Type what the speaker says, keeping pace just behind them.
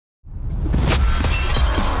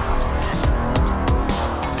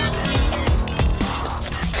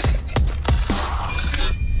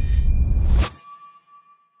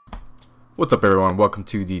What's up everyone, welcome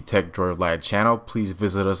to the Tech Droid Live channel. Please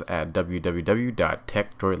visit us at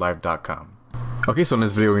www.techdroidlive.com. Okay, so in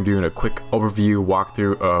this video we're doing a quick overview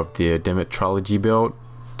walkthrough of the DIMITROLOGY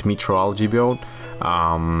build,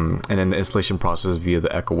 and then the installation process via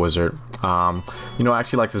the Echo Wizard. I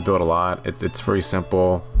actually like this build a lot. It's very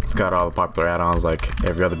simple. It's got all the popular add-ons like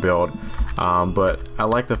every other build, but I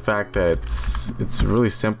like the fact that it's really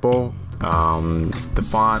simple. The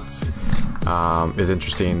fonts is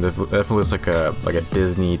interesting. It definitely looks like a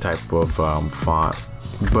Disney type of font,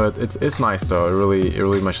 but it's nice though. It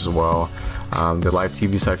really meshes well. The live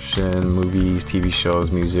TV section, movies, TV shows,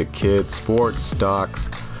 music, kids, sports, stocks,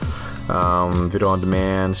 video on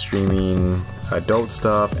demand, streaming, adult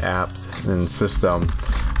stuff, apps, and system.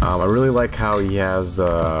 I really like how he has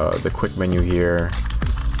the quick menu here.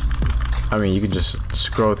 I mean, you can just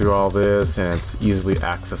scroll through all this and it's easily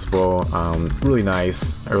accessible. Really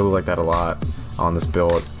nice. I really like that a lot on this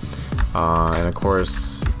build. And of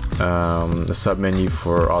course, the sub menu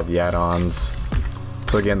for all the add-ons.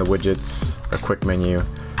 So again, the widgets, a quick menu.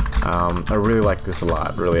 I really like this a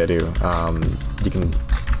lot, really I do.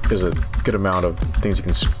 There's a good amount of things you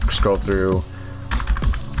can scroll through.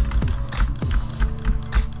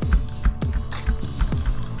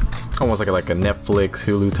 Almost like a Netflix,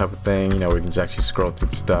 Hulu type of thing, where you can just actually scroll through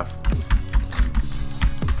the stuff.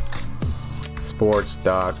 Sports,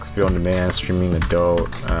 docs, video on demand, streaming, adult.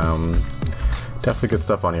 Definitely good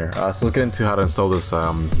stuff on here. So let's get into how to install this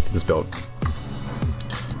this build.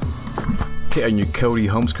 Okay, on your Kodi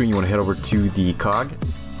home screen, you want to head over to the cog.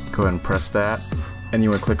 Go ahead and press that, and you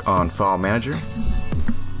want to click on File Manager,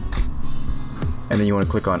 and then you want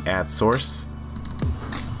to click on Add Source.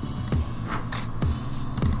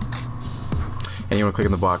 And you want to click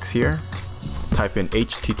in the box here, type in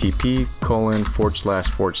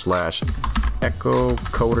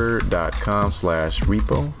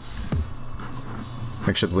http://echocoder.com/repo.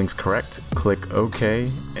 Make sure the link's correct. Click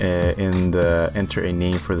OK, enter a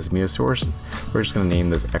name for this media source. We're just going to name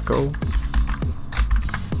this Echo.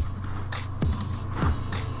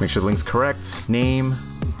 Make sure the link's correct. Name,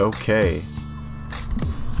 OK.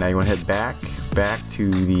 Now you want to head back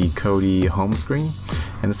to the Kodi home screen.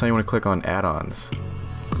 And this time you want to click on add-ons,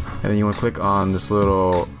 and then you want to click on this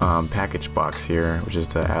little package box here, which is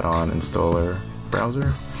the add-on installer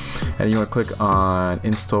browser, and you want to click on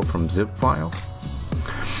install from zip file,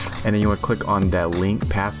 and then you want to click on that link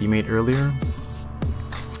path you made earlier,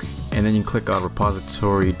 and then you click on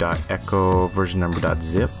repository.echo version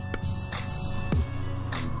number.zip.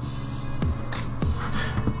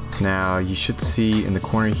 Now you should see in the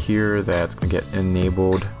corner here that it's going to get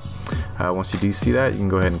enabled. Once you do see that, you can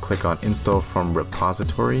go ahead and click on install from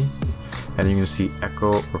repository, and then you're going to see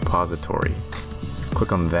Echo repository.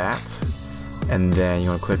 Click on that, and then you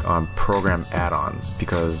want to click on program add-ons,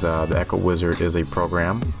 because the Echo Wizard is a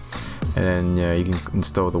program. And then you can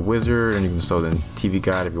install the wizard, and you can install the TV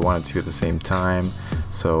guide if you wanted to at the same time.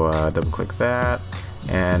 So double click that,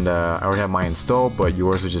 and I already have mine installed, but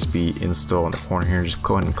yours would just be install in the corner here. Just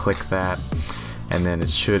go ahead and click that, and then it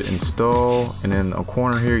should install, and in the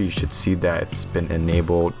corner here you should see that it's been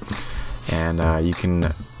enabled, and you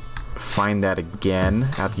can find that again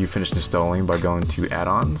after you finish installing by going to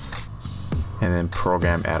add-ons and then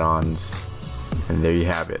program add-ons, and there you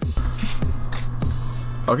have it.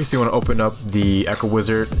 Okay, so you want to open up the Echo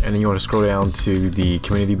Wizard, and then you want to scroll down to the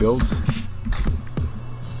community builds,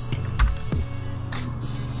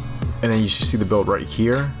 and then you should see the build right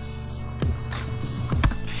here.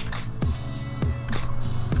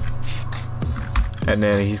 And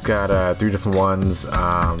then he's got 3 different ones: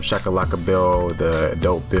 Shakalaka build, the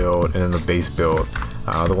adult build, and then the base build.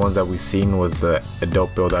 The ones that we've seen was the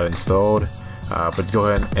adult build that I installed, but go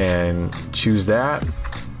ahead and choose that.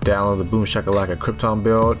 Download the boomshakalaka Krypton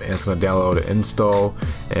build, and it's going to download and install.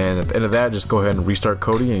 And at the end of that, just go ahead and restart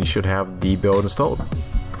Kodi, and you should have the build installed.